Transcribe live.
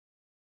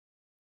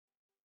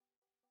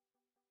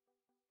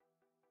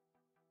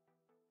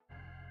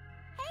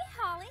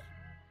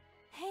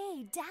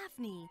Hey,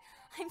 Daphne!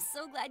 I'm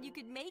so glad you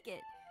could make it.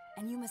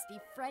 And you must be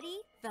Freddy,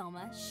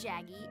 Velma,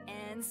 Shaggy,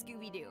 and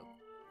Scooby-Doo.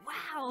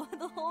 Wow,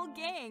 the whole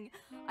gang!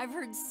 I've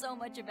heard so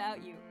much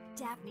about you.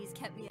 Daphne's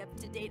kept me up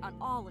to date on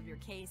all of your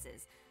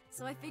cases,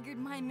 so I figured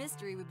my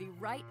mystery would be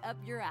right up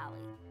your alley.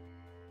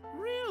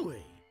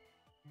 Really?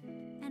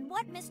 And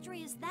what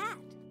mystery is that?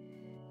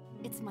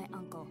 It's my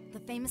uncle, the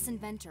famous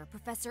inventor,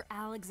 Professor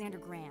Alexander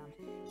Graham.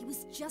 He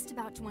was just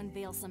about to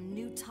unveil some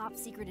new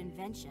top-secret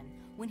invention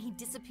when he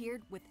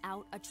disappeared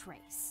without a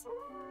trace.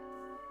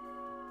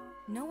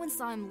 No one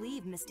saw him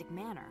leave Mystic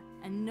Manor,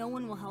 and no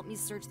one will help me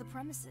search the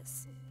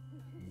premises.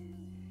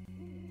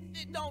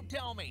 Don't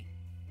tell me.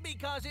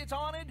 Because it's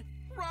haunted,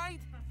 right?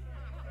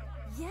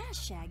 Yeah,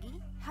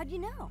 Shaggy. How'd you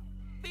know?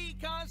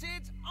 Because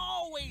it's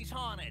always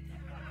haunted.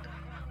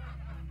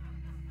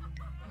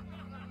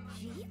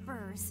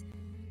 Jeepers.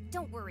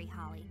 Don't worry,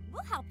 Holly.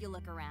 We'll help you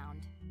look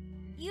around.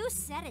 You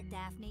said it,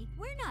 Daphne.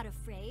 We're not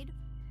afraid.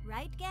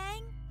 Right,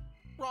 gang?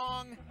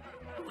 Wrong.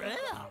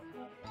 Well,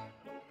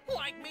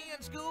 like me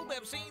and Scoob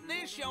have seen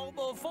this show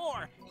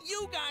before.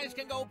 You guys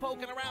can go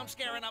poking around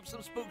scaring up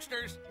some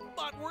spooksters,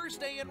 but we're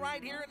staying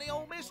right here in the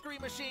old Mystery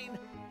Machine.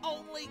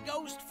 Only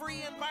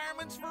ghost-free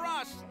environments for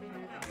us.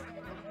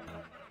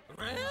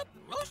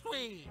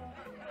 Mystery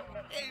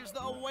is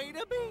the way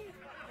to be.